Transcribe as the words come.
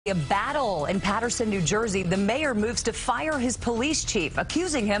A battle in Paterson, New Jersey. The mayor moves to fire his police chief,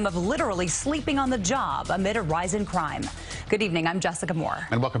 accusing him of literally sleeping on the job amid a rise in crime. Good evening. I'm Jessica Moore.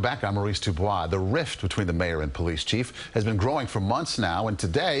 And welcome back. I'm Maurice Dubois. The rift between the mayor and police chief has been growing for months now, and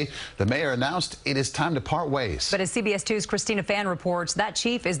today the mayor announced it is time to part ways. But as CBS 2's Christina reports, that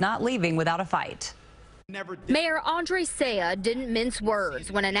chief is not leaving without a fight. Mayor Andre Saya didn't mince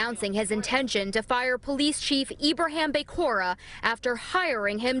words when announcing his intention to fire Police Chief Ibrahim Bekora after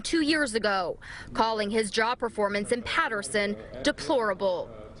hiring him 2 years ago, calling his job performance in Paterson deplorable.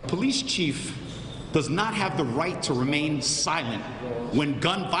 Police chief does not have the right to remain silent when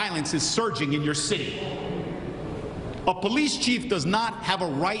gun violence is surging in your city. A police chief does not have a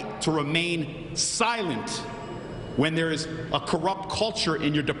right to remain silent when there is a corrupt culture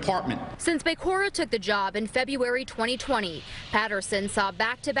in your department. Since Bekora took the job in February 2020, Paterson saw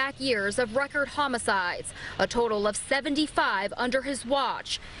back-to-back years of record homicides, a total of 75 under his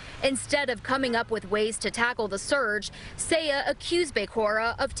watch. Instead of coming up with ways to tackle the surge, Saya accused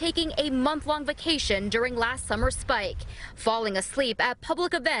Bekora of taking a month-long vacation during last summer's spike, falling asleep at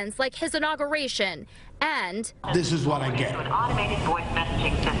public events like his inauguration, and this is what I get. An automated voice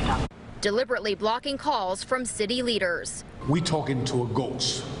messaging system. Deliberately blocking calls from city leaders. We talking to a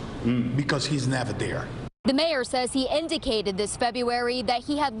ghost because he's never there. The mayor says he indicated this February that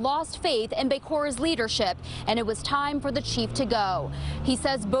he had lost faith in Bekora's leadership and it was time for the chief to go. He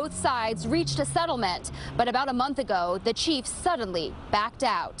says both sides reached a settlement, but about a month ago, the chief suddenly backed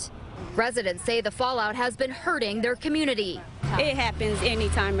out. Residents say the fallout has been hurting their community. It happens any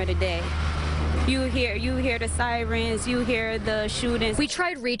time of the day. You hear the sirens, you hear the shootings. We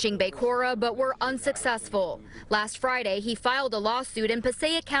tried reaching Bekora, but were unsuccessful. Last Friday, he filed a lawsuit in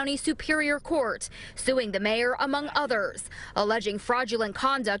Passaic County Superior Court, suing the mayor, among others, alleging fraudulent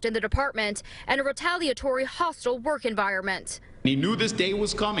conduct in the department and a retaliatory hostile work environment. He knew this day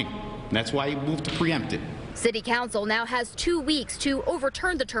was coming. That's why he moved to preempt it. City Council now has 2 weeks to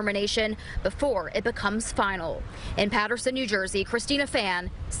overturn the termination before it becomes final. In Paterson, New Jersey, Christina,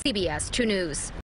 CBS 2 News.